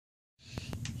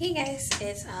Hey guys,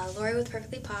 it's Lori with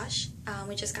Perfectly Posh.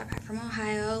 We just got back from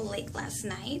Ohio late last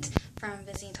night from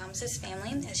visiting Thomas's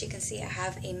family. As you can see, I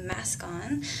have a mask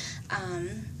on.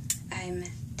 I'm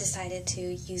decided to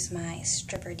use my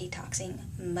stripper detoxing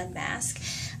mud mask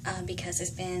because it's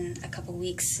been a couple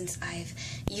weeks since I've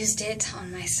used it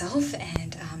on myself,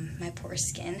 and my poor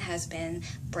skin has been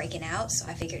breaking out, so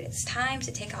I figured it's time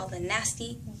to take all the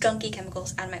nasty, gunky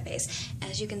chemicals out of my face.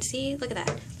 As you can see, look at that.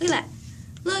 Look at that.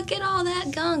 Look at all that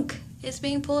gunk. It's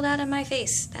being pulled out of my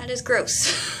face. That is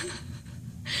gross.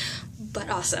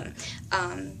 But awesome.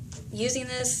 Using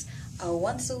this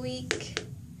once a week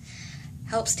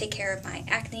helps take care of my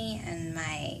acne and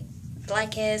my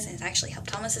blackheads, and it's actually helped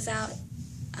Thomas's out.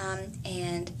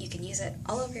 And you can use it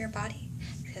all over your body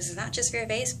because it's not just for your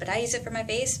face, but I use it for my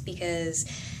face because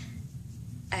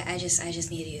I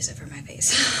just need to use it for my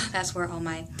face. That's where all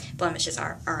my blemishes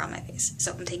are on my face.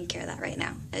 So I'm taking care of that right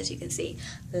now, as you can see.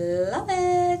 Love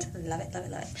it. Love it, love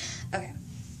it, love it. Okay,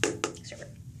 super.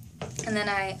 And then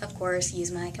I, of course,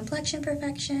 use my Complexion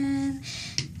Perfection.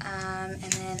 And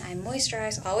then I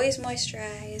moisturize, always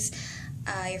moisturize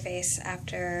your face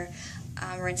after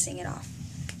rinsing it off.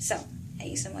 So I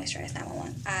use the Moisturize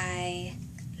 911. I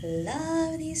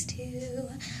love these two.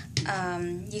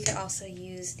 You could also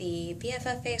use the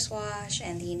BFF face wash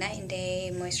and the Night and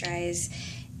Day Moisturize,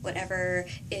 whatever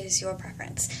is your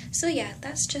preference. So yeah,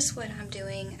 that's just what I'm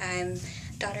doing.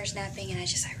 Daughter's napping, and I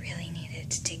really needed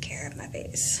to take care of my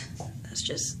face. That's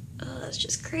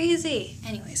just crazy.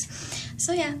 Anyways,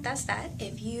 so yeah, that's that.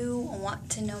 If you want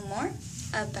to know more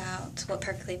about what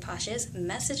Perfectly Posh is,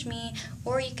 message me,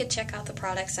 or you could check out the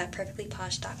products at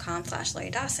perfectlyposh.com/Lori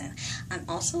Dawson. I'm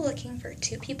also looking for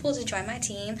 2 people to join my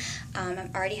team. I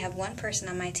already have 1 person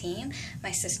on my team,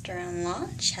 my sister-in-law,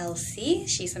 Chelsea.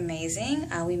 She's amazing.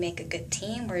 We make a good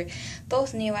team. We're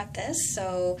both new at this,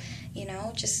 so, you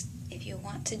know, just if you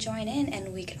want to join in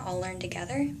and we can all learn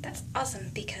together, that's awesome,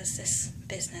 because this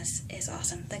business is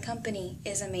awesome. The company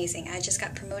is amazing. I just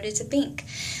got promoted to Pink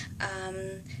a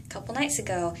couple nights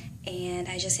ago, and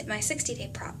I just hit my 60-day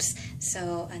props.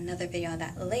 So another video on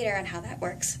that later on how that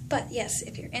works. But yes,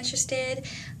 if you're interested,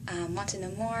 want to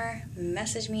know more,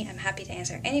 message me. I'm happy to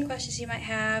answer any questions you might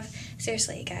have.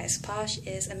 Seriously, guys, Posh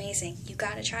is amazing. You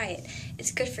gotta try it.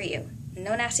 It's good for you.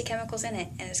 No nasty chemicals in it,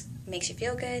 and it makes you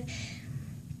feel good.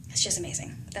 It's just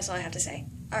amazing. That's all I have to say.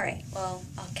 Alright, well,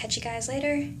 I'll catch you guys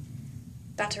later.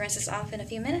 About to rinse this off in a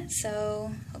few minutes,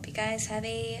 so hope you guys have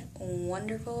a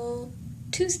wonderful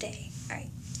Tuesday. Alright,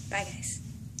 bye guys.